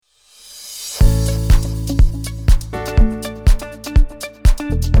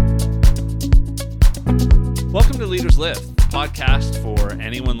Lift, the podcast for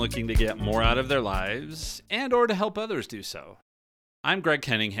anyone looking to get more out of their lives and or to help others do so. I'm Greg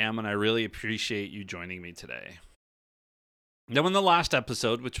Kenningham, and I really appreciate you joining me today. Now, in the last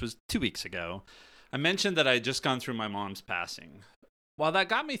episode, which was 2 weeks ago, I mentioned that I had just gone through my mom's passing. While that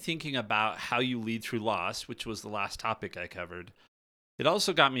got me thinking about how you lead through loss, which was the last topic I covered, it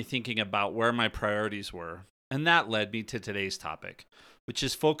also got me thinking about where my priorities were, and that led me to today's topic, which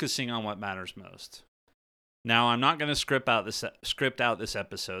is focusing on what matters most. Now, I'm not going to script out this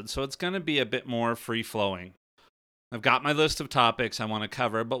episode, so it's going to be a bit more free-flowing. I've got my list of topics I want to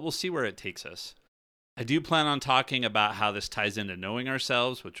cover, but we'll see where it takes us. I do plan on talking about how this ties into knowing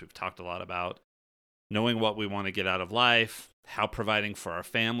ourselves, which we've talked a lot about, knowing what we want to get out of life, how providing for our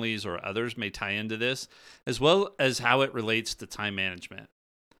families or others may tie into this, as well as how it relates to time management.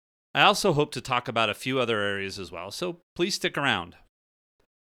 I also hope to talk about a few other areas as well, so please stick around.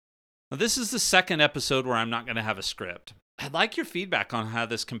 Now, this is the second episode where I'm not going to have a script. I'd like your feedback on how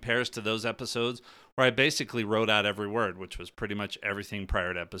this compares to those episodes where I basically wrote out every word, which was pretty much everything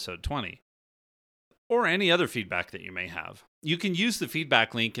prior to episode 20. Or any other feedback that you may have. You can use the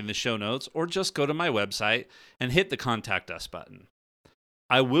feedback link in the show notes or just go to my website and hit the Contact Us button.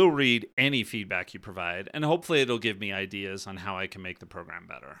 I will read any feedback you provide, and hopefully it'll give me ideas on how I can make the program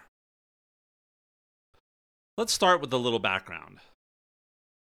better. Let's start with a little background.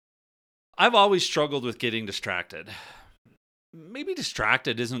 I've always struggled with getting distracted. Maybe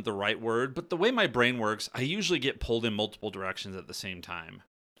distracted isn't the right word, but the way my brain works, I usually get pulled in multiple directions at the same time.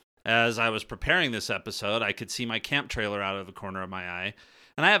 As I was preparing this episode, I could see my camp trailer out of the corner of my eye,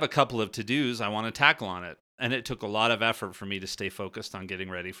 and I have a couple of to-dos I want to tackle on it, and it took a lot of effort for me to stay focused on getting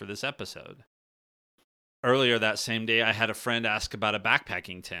ready for this episode. Earlier that same day, I had a friend ask about a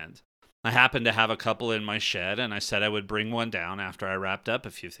backpacking tent. I happened to have a couple in my shed, and I said I would bring one down after I wrapped up a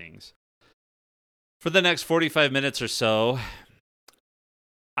few things. For the next 45 minutes or so,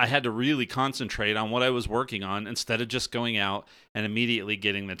 I had to really concentrate on what I was working on instead of just going out and immediately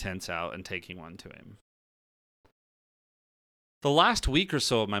getting the tents out and taking one to him. The last week or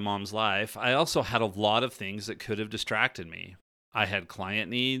so of my mom's life, I also had a lot of things that could have distracted me. I had client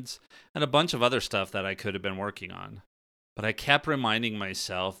needs and a bunch of other stuff that I could have been working on. But I kept reminding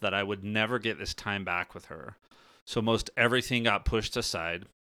myself that I would never get this time back with her. So most everything got pushed aside,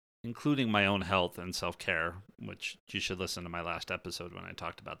 including my own health and self-care, which you should listen to my last episode when I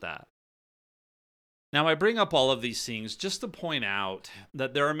talked about that. Now, I bring up all of these things just to point out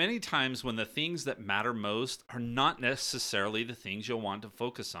that there are many times when the things that matter most are not necessarily the things you'll want to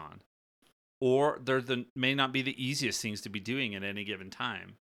focus on, or may not be the easiest things to be doing at any given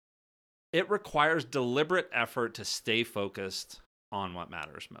time. It requires deliberate effort to stay focused on what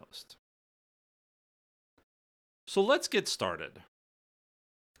matters most. So let's get started.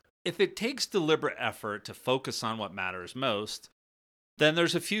 If it takes deliberate effort to focus on what matters most, then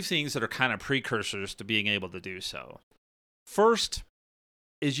there's a few things that are kind of precursors to being able to do so. First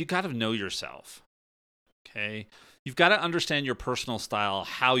is you got to know yourself. Okay? You've got to understand your personal style,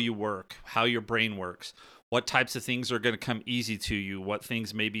 how you work, how your brain works, what types of things are going to come easy to you, what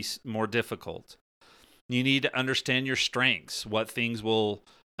things may be more difficult. You need to understand your strengths, what things will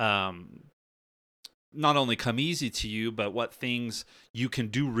not only come easy to you, but what things you can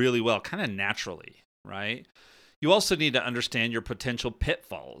do really well, kind of naturally, right? You also need to understand your potential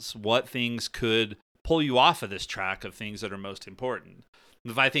pitfalls, what things could pull you off of this track of things that are most important.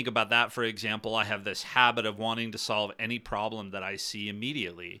 If I think about that, for example, I have this habit of wanting to solve any problem that I see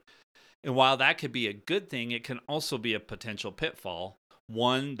immediately. And while that could be a good thing, it can also be a potential pitfall,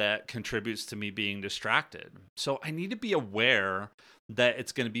 one that contributes to me being distracted. So I need to be aware that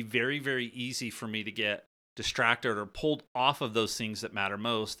it's going to be very, very easy for me to get distracted or pulled off of those things that matter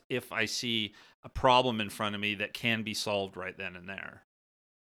most if I see a problem in front of me that can be solved right then and there.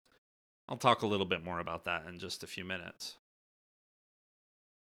 I'll talk a little bit more about that in just a few minutes.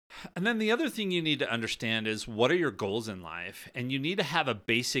 And then the other thing you need to understand is what are your goals in life? And you need to have a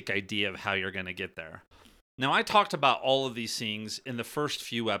basic idea of how you're going to get there. Now, I talked about all of these things in the first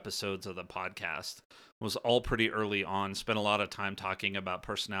few episodes of the podcast. It was all pretty early on. Spent a lot of time talking about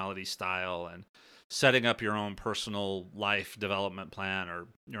personality style and setting up your own personal life development plan or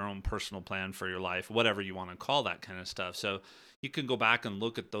your own personal plan for your life, whatever you want to call that kind of stuff. So you can go back and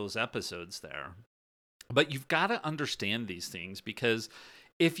look at those episodes there. But you've got to understand these things because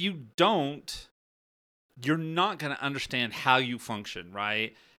if you don't, you're not going to understand how you function,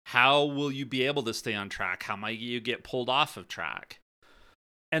 right? How will you be able to stay on track? How might you get pulled off of track?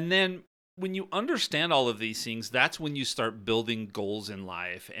 And then when you understand all of these things, that's when you start building goals in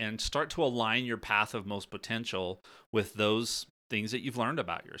life and start to align your path of most potential with those things that you've learned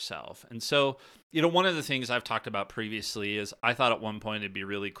about yourself. And so, one of the things I've talked about previously is I thought at one point it'd be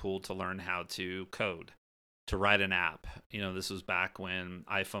really cool to learn how to code, to write an app. This was back when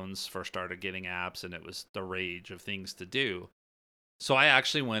iPhones first started getting apps and it was the rage of things to do. So I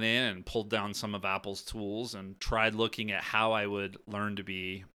actually went in and pulled down some of Apple's tools and tried looking at how I would learn to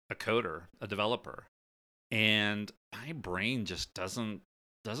be a coder, a developer. And my brain just doesn't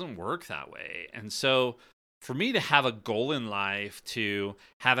work that way. And so for me to have a goal in life to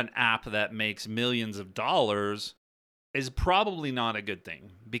have an app that makes millions of dollars is probably not a good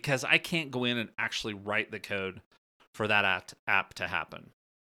thing, because I can't go in and actually write the code for that app to happen.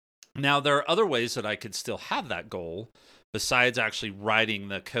 Now, there are other ways that I could still have that goal besides actually writing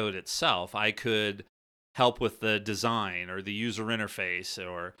the code itself. I could help with the design or the user interface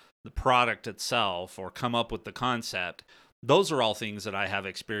or the product itself, or come up with the concept. Those are all things that I have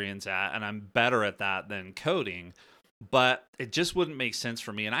experience at, and I'm better at that than coding, but it just wouldn't make sense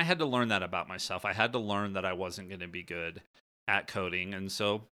for me. And I had to learn that about myself. I had to learn that I wasn't going to be good at coding. And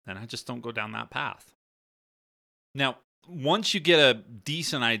so then I just don't go down that path. Now, once you get a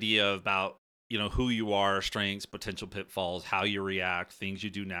decent idea about, who you are, strengths, potential pitfalls, how you react, things you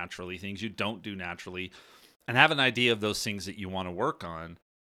do naturally, things you don't do naturally, and have an idea of those things that you want to work on,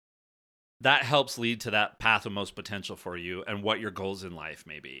 that helps lead to that path of most potential for you and what your goals in life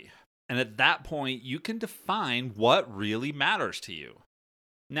may be. And at that point, you can define what really matters to you.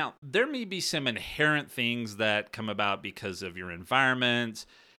 Now, there may be some inherent things that come about because of your environment,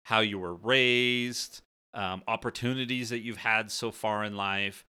 how you were raised, opportunities that you've had so far in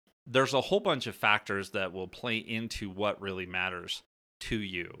life. There's a whole bunch of factors that will play into what really matters to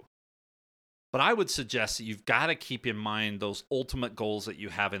you. But I would suggest that you've got to keep in mind those ultimate goals that you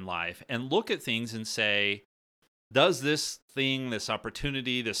have in life and look at things and say, does this thing, this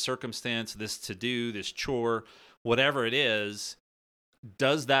opportunity, this circumstance, this to-do, this chore, whatever it is,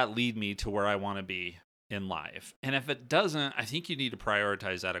 does that lead me to where I want to be in life? And if it doesn't, I think you need to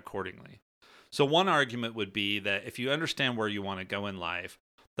prioritize that accordingly. So one argument would be that if you understand where you want to go in life,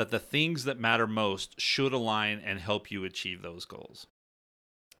 that the things that matter most should align and help you achieve those goals.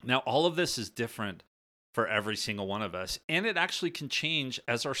 Now, all of this is different for every single one of us, and it actually can change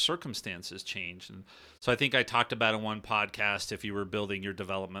as our circumstances change. And so I think I talked about in one podcast, if you were building your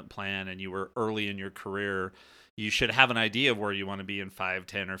development plan and you were early in your career, you should have an idea of where you want to be in 5,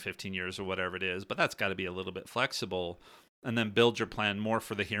 10, or 15 years or whatever it is, but that's got to be a little bit flexible, and then build your plan more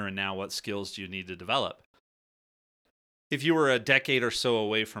for the here and now. What skills do you need to develop? If you were a decade or so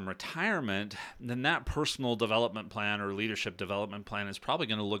away from retirement, then that personal development plan or leadership development plan is probably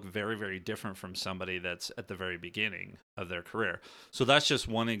going to look very, very different from somebody that's at the very beginning of their career. So that's just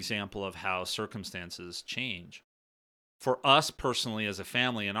one example of how circumstances change. For us personally as a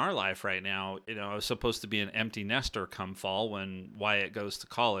family in our life right now, I was supposed to be an empty nester come fall when Wyatt goes to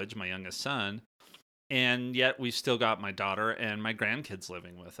college, my youngest son, and yet we've still got my daughter and my grandkids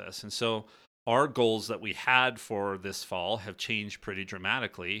living with us. And so our goals that we had for this fall have changed pretty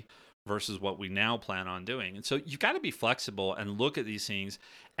dramatically versus what we now plan on doing. And so you've got to be flexible and look at these things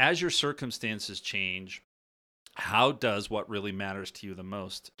as your circumstances change. How does what really matters to you the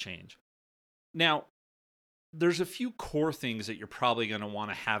most change? Now, there's a few core things that you're probably going to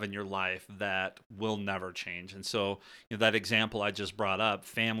want to have in your life that will never change. And so that example I just brought up,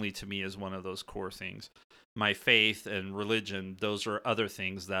 family to me is one of those core things. My faith and religion, those are other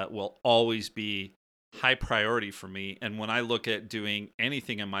things that will always be high priority for me. And when I look at doing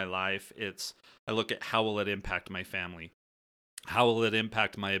anything in my life, I look at how will it impact my family? How will it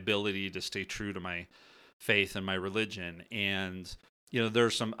impact my ability to stay true to my faith and my religion? And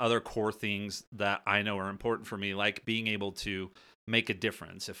there's some other core things that I know are important for me, like being able to make a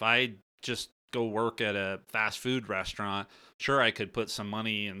difference. If I just go work at a fast food restaurant, sure, I could put some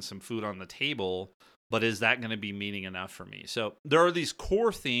money and some food on the table, but is that going to be meaning enough for me? So there are these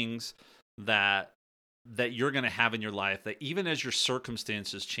core things that you're going to have in your life that even as your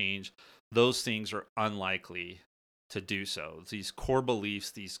circumstances change, those things are unlikely to do so. These core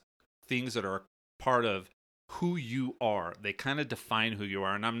beliefs, these things that are part of who you are, they kind of define who you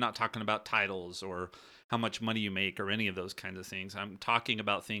are. And I'm not talking about titles or how much money you make or any of those kinds of things. I'm talking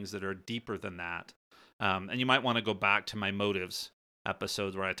about things that are deeper than that. And you might want to go back to my motives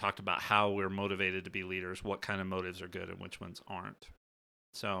episodes where I talked about how we're motivated to be leaders, what kind of motives are good and which ones aren't.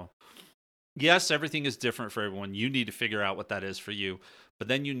 So yes, everything is different for everyone. You need to figure out what that is for you, but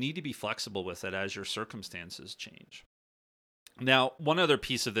then you need to be flexible with it as your circumstances change. Now, one other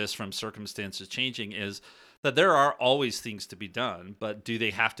piece of this from circumstances changing is that there are always things to be done, but do they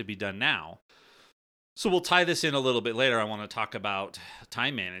have to be done now? So we'll tie this in a little bit later. I want to talk about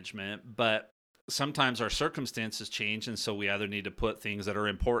time management, but sometimes our circumstances change, and so we either need to put things that are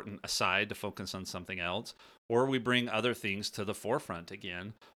important aside to focus on something else, or we bring other things to the forefront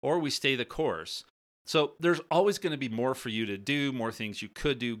again, or we stay the course. So there's always going to be more for you to do, more things you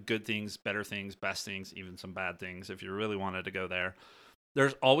could do, good things, better things, best things, even some bad things if you really wanted to go there.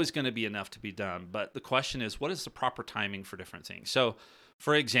 There's always going to be enough to be done. But the question is, what is the proper timing for different things? So,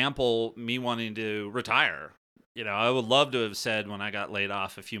 for example, me wanting to retire, I would love to have said when I got laid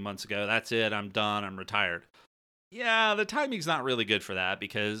off a few months ago, that's it, I'm done, I'm retired. Yeah, the timing's not really good for that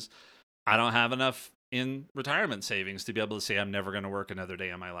because I don't have enough in retirement savings to be able to say I'm never going to work another day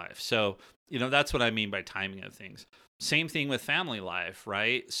in my life. So, that's what I mean by timing of things. Same thing with family life,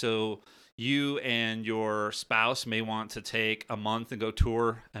 right? So, you and your spouse may want to take a month and go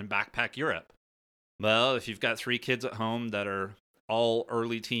tour and backpack Europe. Well, if you've got 3 kids at home that are all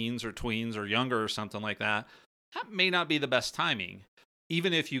early teens or tweens or younger or something like that, that may not be the best timing.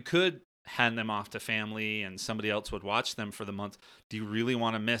 Even if you could hand them off to family and somebody else would watch them for the month, do you really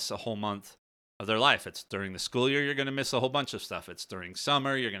want to miss a whole month of their life? It's during the school year, you're going to miss a whole bunch of stuff. It's during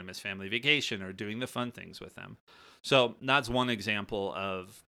summer, you're going to miss family vacation or doing the fun things with them. So that's one example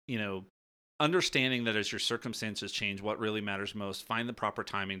of, understanding that as your circumstances change, what really matters most, find the proper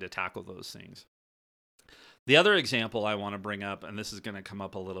timing to tackle those things. The other example I want to bring up, and this is going to come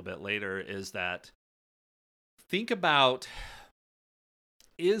up a little bit later, is that think about,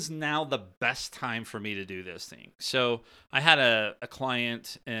 is now the best time for me to do this thing? So I had a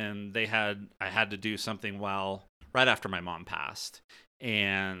client and I had to do something right after my mom passed.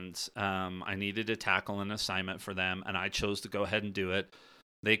 And I needed to tackle an assignment for them, and I chose to go ahead and do it.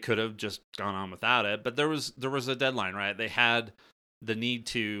 They could have just gone on without it, but there was a deadline, right? They had the need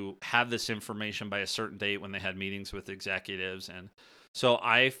to have this information by a certain date when they had meetings with executives. And so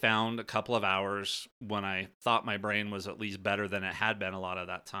I found a couple of hours when I thought my brain was at least better than it had been a lot of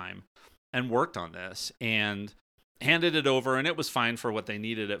that time and worked on this and handed it over, and it was fine for what they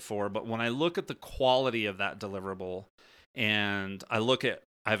needed it for. But when I look at the quality of that deliverable and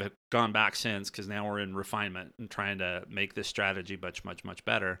I've gone back since because now we're in refinement and trying to make this strategy much, much, much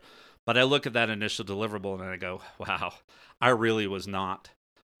better. But I look at that initial deliverable and I go, wow, I really was not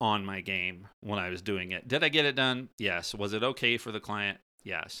on my game when I was doing it. Did I get it done? Yes. Was it okay for the client?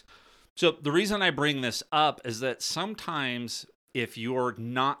 Yes. So the reason I bring this up is that sometimes if you're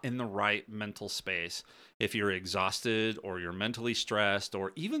not in the right mental space, if you're exhausted or you're mentally stressed,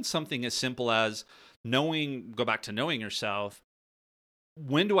 or even something as simple as go back to knowing yourself,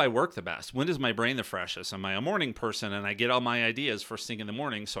 when do I work the best? When is my brain the freshest? Am I a morning person and I get all my ideas first thing in the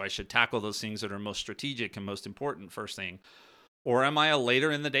morning, so I should tackle those things that are most strategic and most important first thing? Or am I a later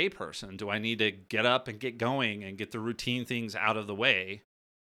in the day person? Do I need to get up and get going and get the routine things out of the way?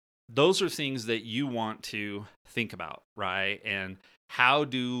 Those are things that you want to think about, right? And how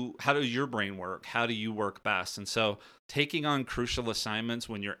does your brain work? How do you work best? And so taking on crucial assignments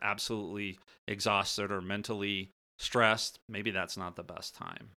when you're absolutely exhausted or mentally stressed, maybe that's not the best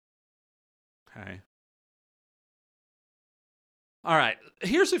time. Okay. All right.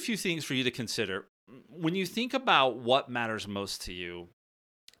 Here's a few things for you to consider. When you think about what matters most to you,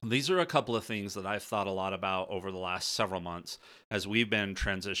 these are a couple of things that I've thought a lot about over the last several months as we've been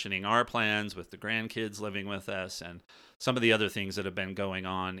transitioning our plans with the grandkids living with us and some of the other things that have been going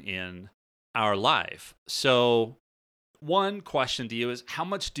on in our life. So, one question to you is, how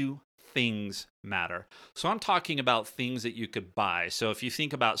much do things matter? So I'm talking about things that you could buy. So if you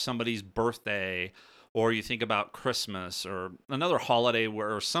think about somebody's birthday, or you think about Christmas or another holiday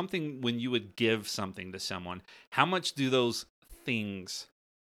or something when you would give something to someone, how much do those things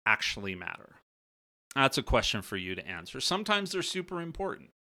actually matter? That's a question for you to answer. Sometimes they're super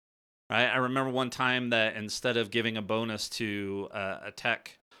important, right? I remember one time that instead of giving a bonus to a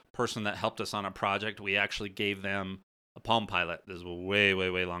tech person that helped us on a project, we actually gave them a Palm Pilot. This was a way, way,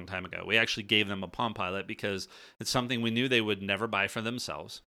 way long time ago. We actually gave them a Palm Pilot because it's something we knew they would never buy for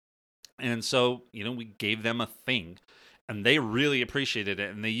themselves. And so, we gave them a thing and they really appreciated it.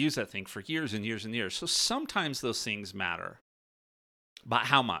 And they used that thing for years and years and years. So sometimes those things matter, but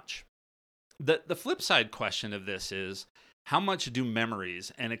how much? The flip side question of this is, how much do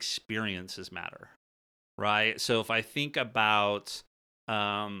memories and experiences matter, right? So if I think about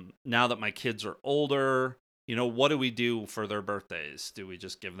now that my kids are older, what do we do for their birthdays? Do we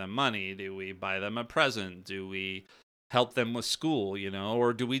just give them money? Do we buy them a present? Do we help them with school,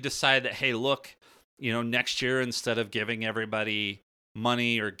 or do we decide that, hey, look, next year, instead of giving everybody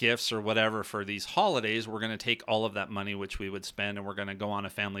money or gifts or whatever for these holidays, we're going to take all of that money, which we would spend, and we're going to go on a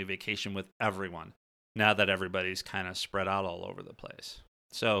family vacation with everyone now that everybody's kind of spread out all over the place.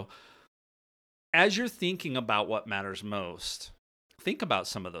 So as you're thinking about what matters most, think about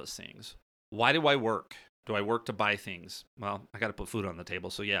some of those things. Why do I work? Do I work to buy things? Well, I got to put food on the table.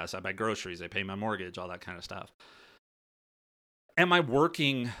 So yes, I buy groceries, I pay my mortgage, all that kind of stuff. Am I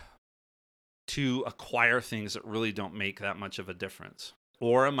working to acquire things that really don't make that much of a difference?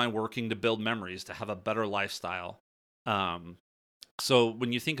 Or am I working to build memories, to have a better lifestyle? So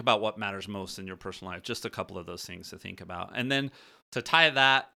when you think about what matters most in your personal life, just a couple of those things to think about. And then to tie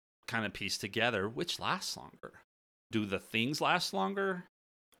that kind of piece together, which lasts longer? Do the things last longer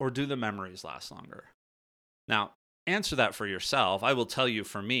or do the memories last longer? Now, answer that for yourself. I will tell you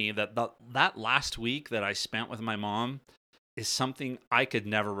for me that that last week that I spent with my mom is something I could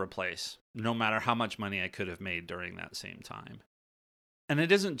never replace, no matter how much money I could have made during that same time. And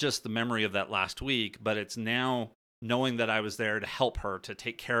it isn't just the memory of that last week, but it's now knowing that I was there to help her, to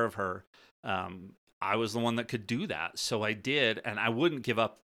take care of her. I was the one that could do that. So I did, and I wouldn't give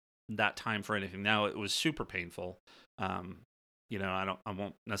up that time for anything. Now, it was super painful. I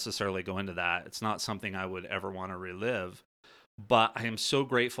won't necessarily go into that. It's not something I would ever want to relive. But I am so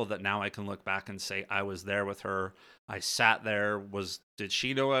grateful that now I can look back and say I was there with her. I sat there. Did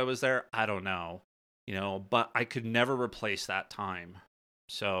she know I was there? I don't know. But I could never replace that time.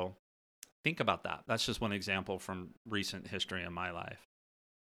 So think about that. That's just one example from recent history in my life.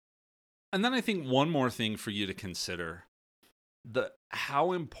 And then I think one more thing for you to consider,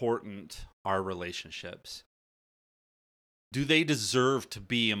 how important are relationships? Do they deserve to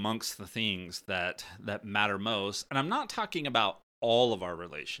be amongst the things that matter most? And I'm not talking about all of our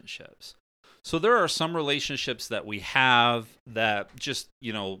relationships. So there are some relationships that we have that just,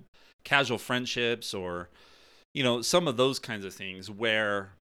 casual friendships or, some of those kinds of things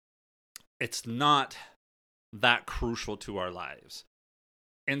where it's not that crucial to our lives.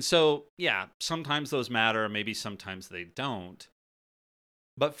 And so, yeah, sometimes those matter, maybe sometimes they don't.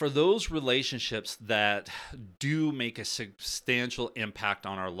 But for those relationships that do make a substantial impact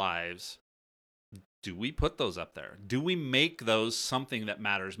on our lives, do we put those up there? Do we make those something that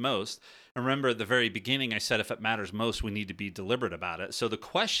matters most? And remember, at the very beginning, I said if it matters most, we need to be deliberate about it. So the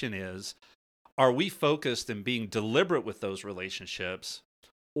question is, are we focused and being deliberate with those relationships,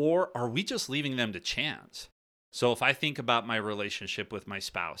 or are we just leaving them to chance? So if I think about my relationship with my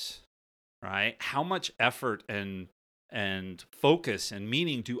spouse, right, how much effort and focus and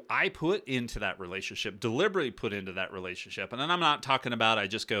meaning do I put into that relationship, deliberately put into that relationship? And then I'm not talking about I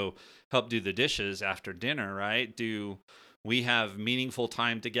just go help do the dishes after dinner, right? Do we have meaningful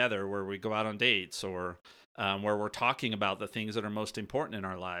time together where we go out on dates or where we're talking about the things that are most important in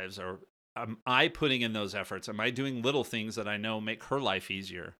our lives? Or am I putting in those efforts? Am I doing little things that I know make her life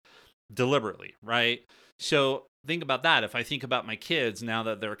easier deliberately, right? So think about that. If I think about my kids now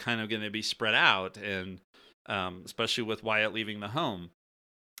that they're kind of going to be spread out and especially with Wyatt leaving the home,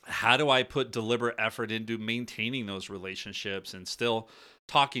 how do I put deliberate effort into maintaining those relationships and still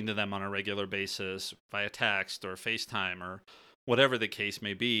talking to them on a regular basis via text or FaceTime or whatever the case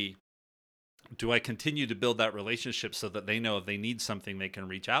may be? Do I continue to build that relationship so that they know if they need something, they can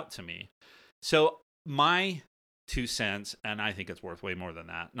reach out to me? So my 2 cents, and I think it's worth way more than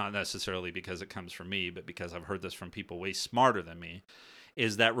that, not necessarily because it comes from me, but because I've heard this from people way smarter than me,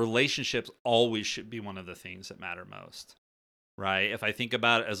 is that relationships always should be one of the things that matter most, right? If I think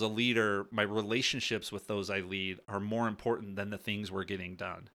about it as a leader, my relationships with those I lead are more important than the things we're getting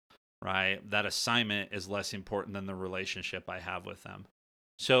done, right? That assignment is less important than the relationship I have with them.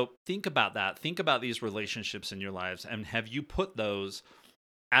 So think about that. Think about these relationships in your lives, and have you put those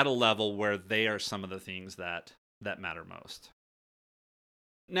at a level where they are some of the things that matter most?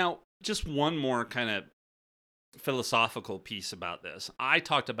 Now, just one more kind of philosophical piece about this. I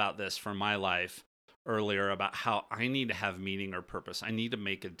talked about this for my life earlier about how I need to have meaning or purpose. I need to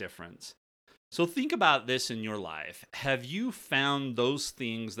make a difference. So think about this in your life. Have you found those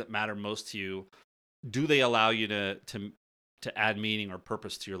things that matter most to you? Do they allow you to add meaning or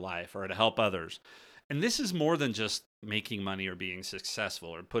purpose to your life or to help others? And this is more than just making money or being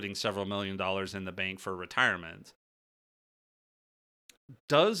successful or putting several $1,000,000 in the bank for retirement.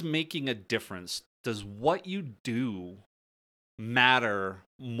 Does making a difference, does what you do matter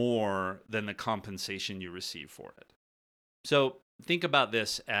more than the compensation you receive for it? So think about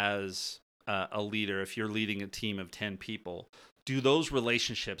this as a leader. If you're leading a team of 10 people, do those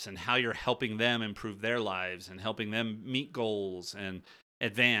relationships and how you're helping them improve their lives and helping them meet goals and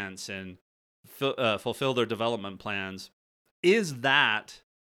advance and fulfill their development plans, is that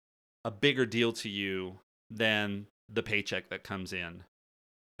a bigger deal to you than the paycheck that comes in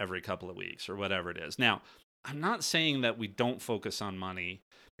every couple of weeks or whatever it is? Now, I'm not saying that we don't focus on money,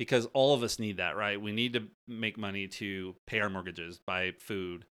 because all of us need that, right? We need to make money to pay our mortgages, buy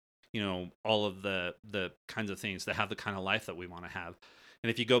food, all of the kinds of things to have the kind of life that we want to have. And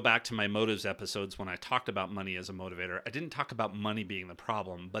if you go back to my motives episodes when I talked about money as a motivator, I didn't talk about money being the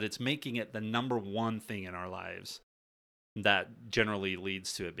problem, but it's making it the number one thing in our lives that generally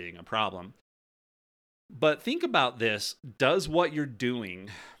leads to it being a problem. But think about this. Does what you're doing,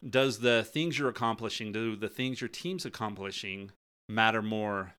 does the things you're accomplishing, do the things your team's accomplishing matter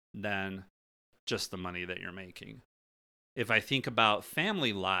more than just the money that you're making? If I think about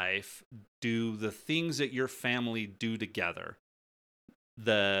family life, do the things that your family do together,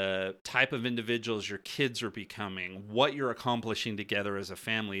 the type of individuals your kids are becoming, what you're accomplishing together as a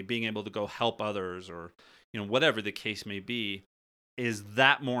family, being able to go help others, or whatever the case may be, is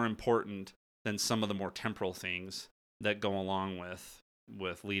that more important than some of the more temporal things that go along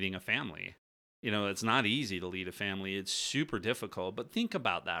with leading a family? It's not easy to lead a family. It's super difficult, but think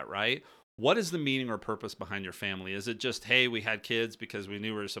about that, right? What is the meaning or purpose behind your family? Is it just, hey, we had kids because we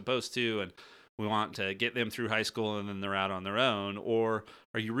knew we were supposed to, and we want to get them through high school and then they're out on their own? Or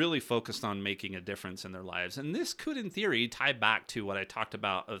are you really focused on making a difference in their lives? And this could, in theory, tie back to what I talked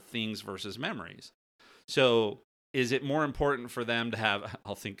about of things versus memories. So is it more important for them to have,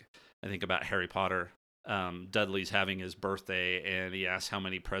 I think about Harry Potter. Dudley's having his birthday, and he asked how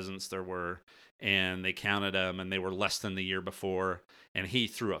many presents there were, and they counted them, and they were less than the year before, and he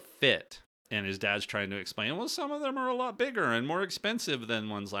threw a fit. And his dad's trying to explain, well, some of them are a lot bigger and more expensive than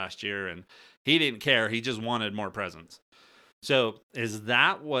ones last year, and he didn't care. He just wanted more presents. So is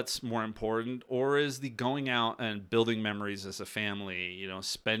that what's more important, or is the going out and building memories as a family,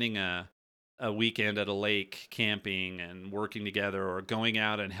 spending a weekend at a lake camping and working together, or going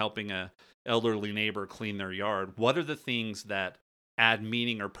out and helping a elderly neighbor clean their yard? What are the things that add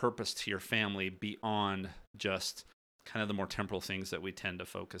meaning or purpose to your family beyond just kind of the more temporal things that we tend to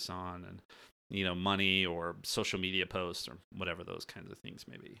focus on, and money or social media posts or whatever those kinds of things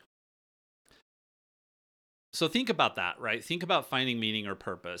may be? So think about that, right? Think about finding meaning or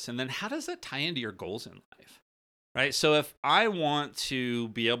purpose, and then how does that tie into your goals in life? Right. So if I want to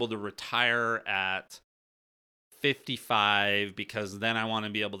be able to retire at 55 because then I want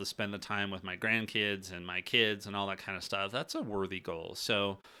to be able to spend the time with my grandkids and my kids and all that kind of stuff, that's a worthy goal.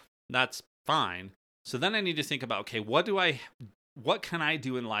 So that's fine. So then I need to think about, okay, what can I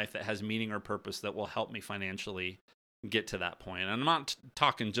do in life that has meaning or purpose that will help me financially get to that point? And I'm not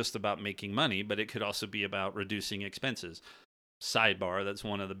talking just about making money, but it could also be about reducing expenses. Sidebar, that's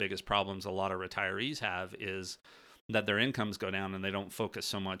one of the biggest problems a lot of retirees have, is that their incomes go down and they don't focus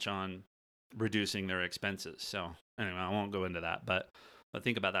so much on reducing their expenses. So anyway, I won't go into that, but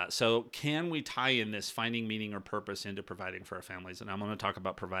think about that. So can we tie in this finding meaning or purpose into providing for our families? And I'm going to talk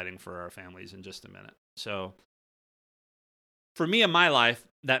about providing for our families in just a minute. So for me in my life,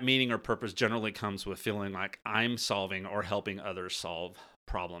 that meaning or purpose generally comes with feeling like I'm solving or helping others solve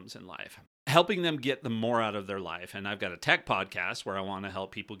problems in life, helping them get the more out of their life. And I've got a tech podcast where I want to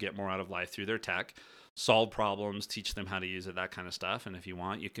help people get more out of life through their tech, solve problems, teach them how to use it, that kind of stuff. And if you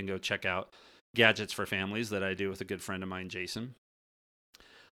want, you can go check out Gadgets for Families that I do with a good friend of mine, Jason.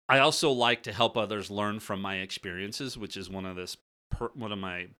 I also like to help others learn from my experiences, which is one of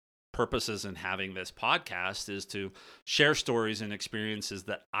my purposes in having this podcast, is to share stories and experiences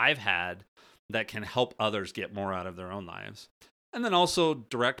that I've had that can help others get more out of their own lives. And then also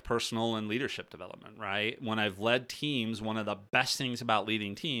direct personal and leadership development, right? When I've led teams, one of the best things about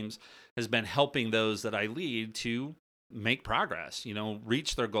leading teams has been helping those that I lead to make progress,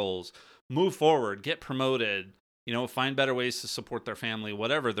 reach their goals, move forward, get promoted, find better ways to support their family,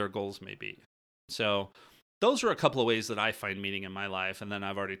 whatever their goals may be. So those are a couple of ways that I find meaning in my life. And then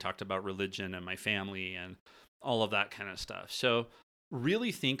I've already talked about religion and my family and all of that kind of stuff. So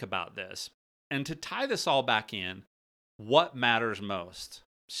really think about this. And to tie this all back in, what matters most?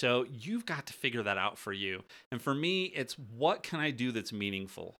 So you've got to figure that out for you. And for me, it's what can I do that's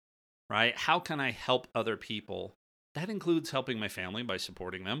meaningful, right? How can I help other people? That includes helping my family by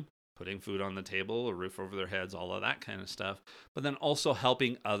supporting them, putting food on the table, a roof over their heads, all of that kind of stuff. But then also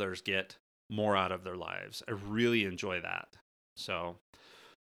helping others get more out of their lives. I really enjoy that. So,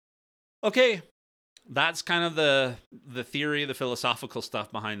 okay. That's kind of the theory, the philosophical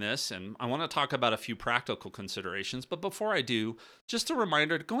stuff behind this. And I want to talk about a few practical considerations. But before I do, just a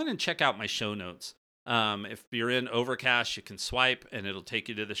reminder to go in and check out my show notes. If you're in Overcast, you can swipe and it'll take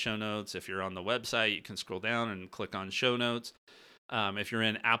you to the show notes. If you're on the website, you can scroll down and click on show notes. If you're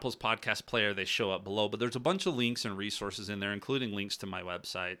in Apple's podcast player, they show up below. But there's a bunch of links and resources in there, including links to my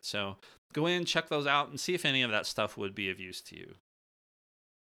website. So go in, check those out, and see if any of that stuff would be of use to you.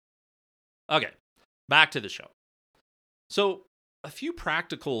 Okay. Back to the show. So a few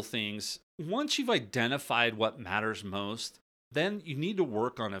practical things. Once you've identified what matters most, then you need to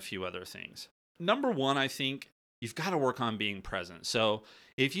work on a few other things. Number one, I think, you've got to work on being present. So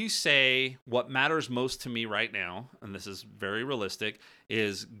if you say what matters most to me right now, and this is very realistic,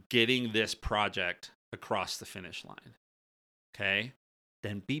 is getting this project across the finish line, okay?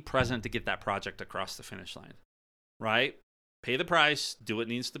 Then be present to get that project across the finish line, right? Pay the price, do what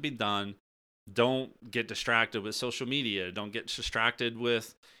needs to be done. Don't get distracted with social media. Don't get distracted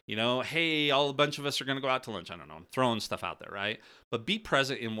with, hey, a bunch of us are going to go out to lunch. I don't know. I'm throwing stuff out there, right? But be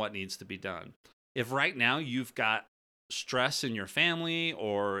present in what needs to be done. If right now you've got stress in your family,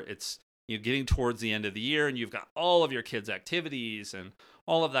 or it's getting towards the end of the year and you've got all of your kids' activities and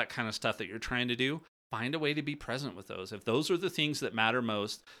all of that kind of stuff that you're trying to do, find a way to be present with those. If those are the things that matter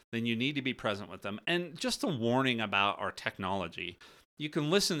most, then you need to be present with them. And just a warning about our technology. You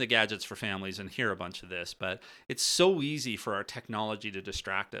can listen to Gadgets for Families and hear a bunch of this, but it's so easy for our technology to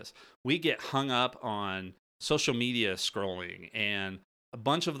distract us. We get hung up on social media scrolling and a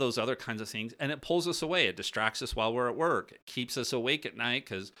bunch of those other kinds of things, and it pulls us away. It distracts us while we're at work. It keeps us awake at night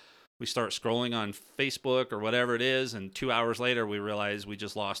because we start scrolling on Facebook or whatever it is, and 2 hours later we realize we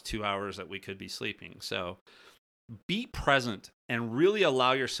just lost 2 hours that we could be sleeping. So be present and really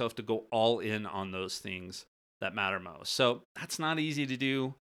allow yourself to go all in on those things that matter most. So that's not easy to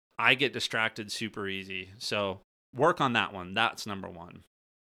do. I get distracted super easy. So work on that one. That's number one.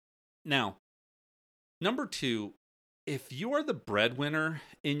 Now, number two, if you are the breadwinner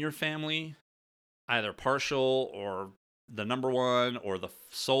in your family, either partial or the number one or the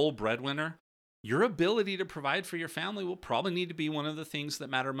sole breadwinner, your ability to provide for your family will probably need to be one of the things that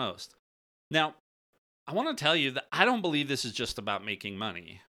matter most. Now, I want to tell you that I don't believe this is just about making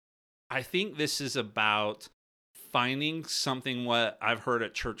money. I think this is about finding something what I've heard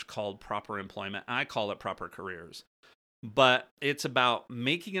at church called proper employment. I call it proper careers. But it's about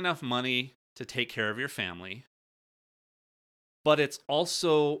making enough money to take care of your family. But it's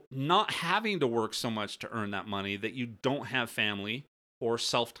also not having to work so much to earn that money that you don't have family or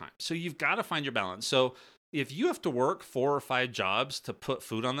self-time. So you've got to find your balance. So if you have to work 4 or 5 jobs to put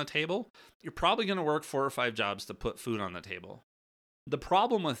food on the table, you're probably going to work 4 or 5 jobs to put food on the table. The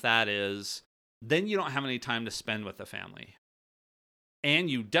problem with that is then you don't have any time to spend with the family. And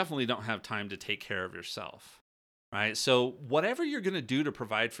you definitely don't have time to take care of yourself, right? So whatever you're going to do to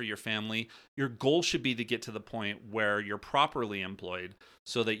provide for your family, your goal should be to get to the point where you're properly employed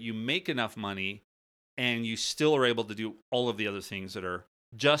so that you make enough money and you still are able to do all of the other things that are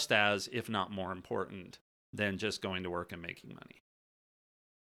just as, if not more important than just going to work and making money.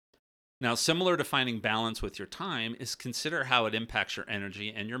 Now, similar to finding balance with your time is consider how it impacts your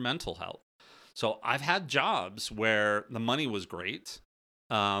energy and your mental health. So I've had jobs where the money was great.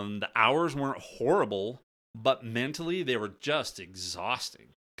 The hours weren't horrible, but mentally they were just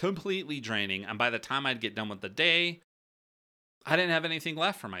exhausting, completely draining. And by the time I'd get done with the day, I didn't have anything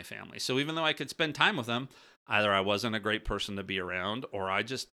left for my family. So even though I could spend time with them, either I wasn't a great person to be around or I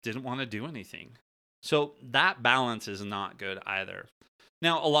just didn't want to do anything. So that balance is not good either.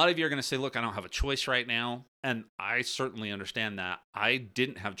 Now, a lot of you are going to say, look, I don't have a choice right now. And I certainly understand that. I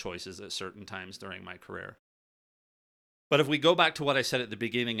didn't have choices at certain times during my career. But if we go back to what I said at the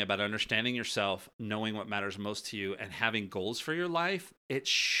beginning about understanding yourself, knowing what matters most to you, and having goals for your life, it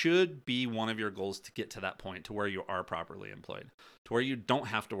should be one of your goals to get to that point to where you are properly employed, to where you don't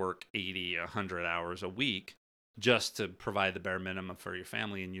have to work 80, 100 hours a week just to provide the bare minimum for your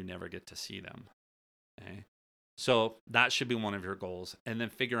family and you never get to see them. Okay? So that should be one of your goals, and then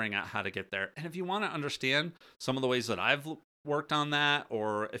figuring out how to get there. And if you want to understand some of the ways that I've worked on that,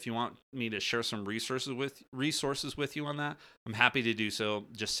 or if you want me to share some resources with you on that, I'm happy to do so.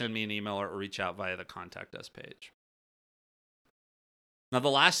 Just send me an email or reach out via the Contact Us page. Now, the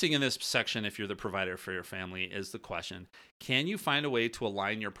last thing in this section, if you're the provider for your family, is the question, can you find a way to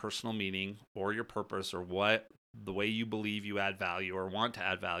align your personal meaning or your purpose or what the way you believe you add value or want to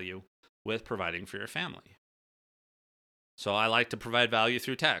add value with providing for your family? So I like to provide value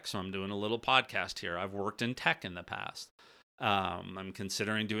through tech. So I'm doing a little podcast here. I've worked in tech in the past. I'm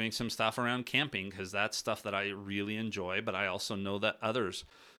considering doing some stuff around camping because that's stuff that I really enjoy, but I also know that others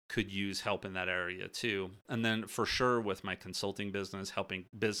could use help in that area too. And then for sure with my consulting business, helping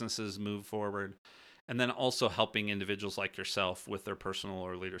businesses move forward, and then also helping individuals like yourself with their personal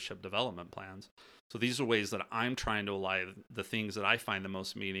or leadership development plans. So these are ways that I'm trying to align the things that I find the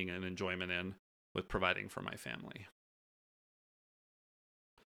most meaning and enjoyment in with providing for my family.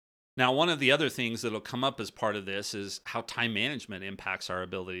 Now, one of the other things that'll come up as part of this is how time management impacts our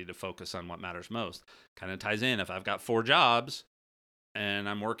ability to focus on what matters most. Kind of ties in. If I've got 4 jobs and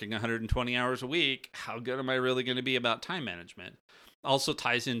I'm working 120 hours a week, how good am I really going to be about time management? Also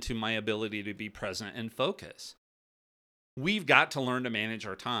ties into my ability to be present and focus. we've got to learn to manage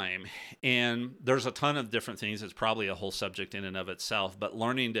our time. And there's a ton of different things. It's probably a whole subject in and of itself, but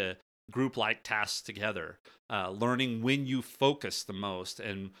learning to group like tasks together, learning when you focus the most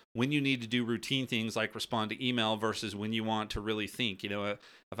and when you need to do routine things like respond to email versus when you want to really think. If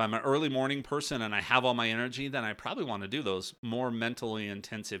I'm an early morning person and I have all my energy, then I probably want to do those more mentally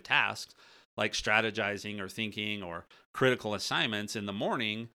intensive tasks like strategizing or thinking or critical assignments in the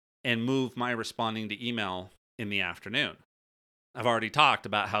morning and move my responding to email in the afternoon. I've already talked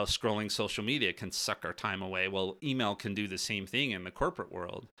about how scrolling social media can suck our time away. Well, email can do the same thing in the corporate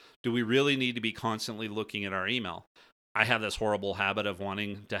world. Do we really need to be constantly looking at our email? I have this horrible habit of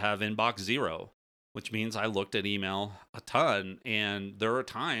wanting to have inbox zero, which means I looked at email a ton. And there are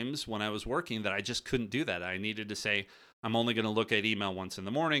times when I was working that I just couldn't do that. I needed to say, I'm only going to look at email once in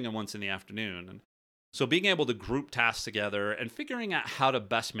the morning and once in the afternoon. And so being able to group tasks together and figuring out how to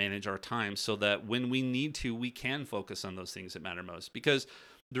best manage our time so that when we need to, we can focus on those things that matter most. Because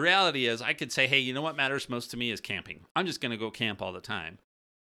the reality is I could say, hey, you know what matters most to me is camping. I'm just going to go camp all the time.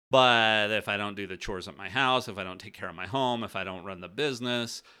 But if I don't do the chores at my house, if I don't take care of my home, if I don't run the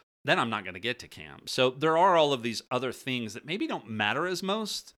business, then I'm not going to get to camp. So there are all of these other things that maybe don't matter as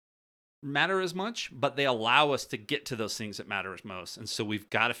much, but they allow us to get to those things that matter as most. And so we've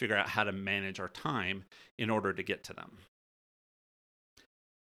got to figure out how to manage our time in order to get to them.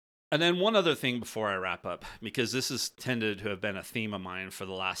 And then one other thing before I wrap up, because this has tended to have been a theme of mine for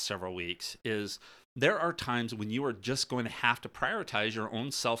the last several weeks, is there are times when you are just going to have to prioritize your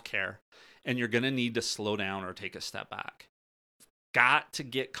own self-care and you're going to need to slow down or take a step back. Got to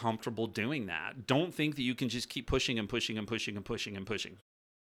get comfortable doing that. Don't think that you can just keep pushing and pushing and pushing and pushing and pushing.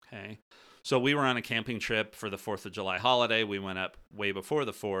 Okay. So we were on a camping trip for the 4th of July holiday. We went up way before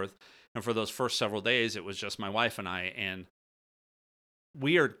the 4th. And for those first several days, it was just my wife and I. And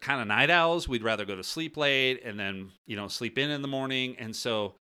we are kind of night owls. We'd rather go to sleep late and then, sleep in the morning. And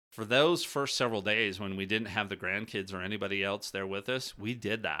so for those first several days when we didn't have the grandkids or anybody else there with us, we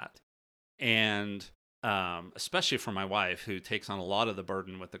did that. And especially for my wife, who takes on a lot of the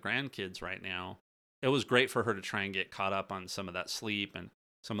burden with the grandkids right now, it was great for her to try and get caught up on some of that sleep and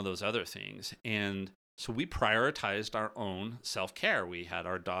some of those other things. And so we prioritized our own self-care. We had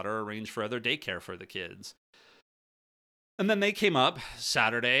our daughter arrange for other daycare for the kids. And then they came up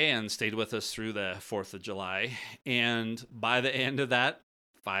Saturday and stayed with us through the 4th of July. And by the end of that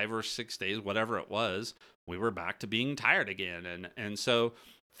 5 or 6 days, whatever it was, we were back to being tired again. And so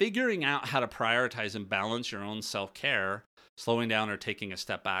figuring out how to prioritize and balance your own self-care, slowing down or taking a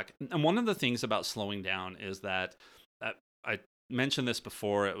step back. And one of the things about slowing down is that I mentioned this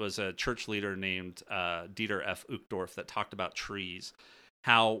before. It was a church leader named Dieter F. Uchtdorf that talked about trees.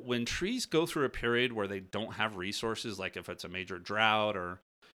 How when trees go through a period where they don't have resources, like if it's a major drought or,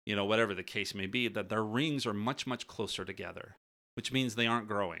 whatever the case may be, that their rings are much, much closer together, which means they aren't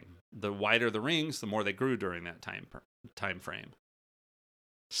growing. The wider the rings, the more they grew during that time frame.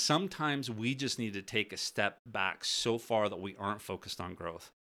 Sometimes we just need to take a step back so far that we aren't focused on growth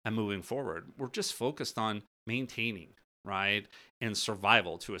and moving forward. We're just focused on maintaining, right? And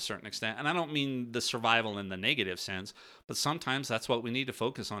survival to a certain extent. And I don't mean the survival in the negative sense, but sometimes that's what we need to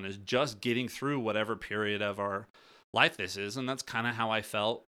focus on, is just getting through whatever period of our life this is. And that's kind of how I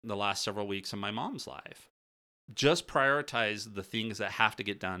felt the last several weeks of my mom's life. Just prioritize the things that have to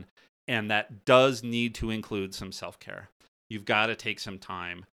get done. And that does need to include some self-care. You've got to take some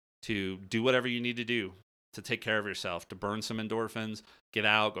time to do whatever you need to do to take care of yourself, to burn some endorphins, get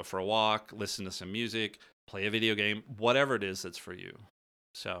out, go for a walk, listen to some music, play a video game, whatever it is that's for you.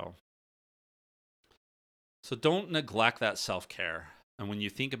 So don't neglect that self-care. And when you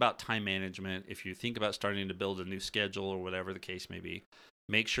think about time management, if you think about starting to build a new schedule or whatever the case may be,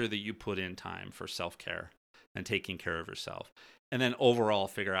 make sure that you put in time for self-care and taking care of yourself. And then overall,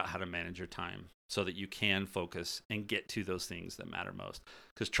 figure out how to manage your time so that you can focus and get to those things that matter most.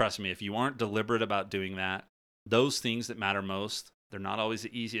 Because trust me, if you aren't deliberate about doing that, those things that matter most, they're not always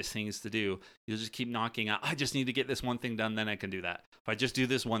the easiest things to do. You'll just keep knocking out, I just need to get this one thing done, then I can do that. If I just do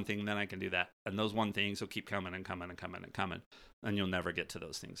this one thing, then I can do that. And those one things will keep coming and coming and coming and coming. And you'll never get to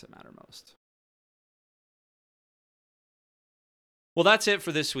those things that matter most. Well, that's it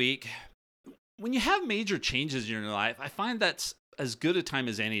for this week. When you have major changes in your life, I find that's as good a time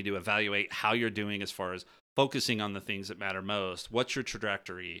as any to evaluate how you're doing as far as focusing on the things that matter most. What's your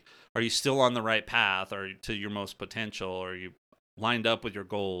trajectory? Are you still on the right path? Are you to your most potential? Are you lined up with your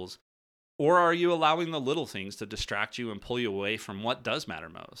goals? Or are you allowing the little things to distract you and pull you away from what does matter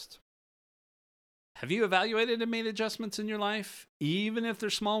most? Have you evaluated and made adjustments in your life, even if they're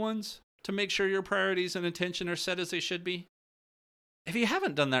small ones, to make sure your priorities and attention are set as they should be? If you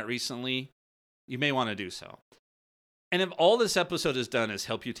haven't done that recently, you may want to do so. And if all this episode has done is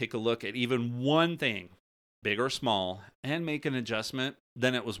help you take a look at even one thing, big or small, and make an adjustment,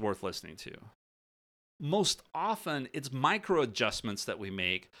 then it was worth listening to. Most often, it's micro adjustments that we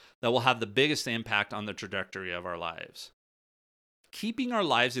make that will have the biggest impact on the trajectory of our lives. Keeping our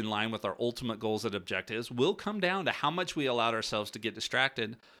lives in line with our ultimate goals and objectives will come down to how much we allowed ourselves to get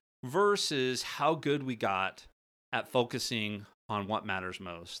distracted versus how good we got at focusing on what matters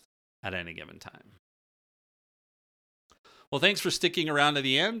most at any given time. Well, thanks for sticking around to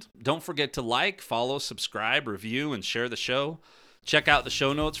the end. Don't forget to like, follow, subscribe, review, and share the show. Check out the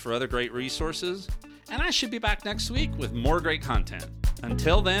show notes for other great resources. And I should be back next week with more great content.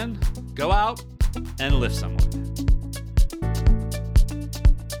 Until then, go out and lift someone.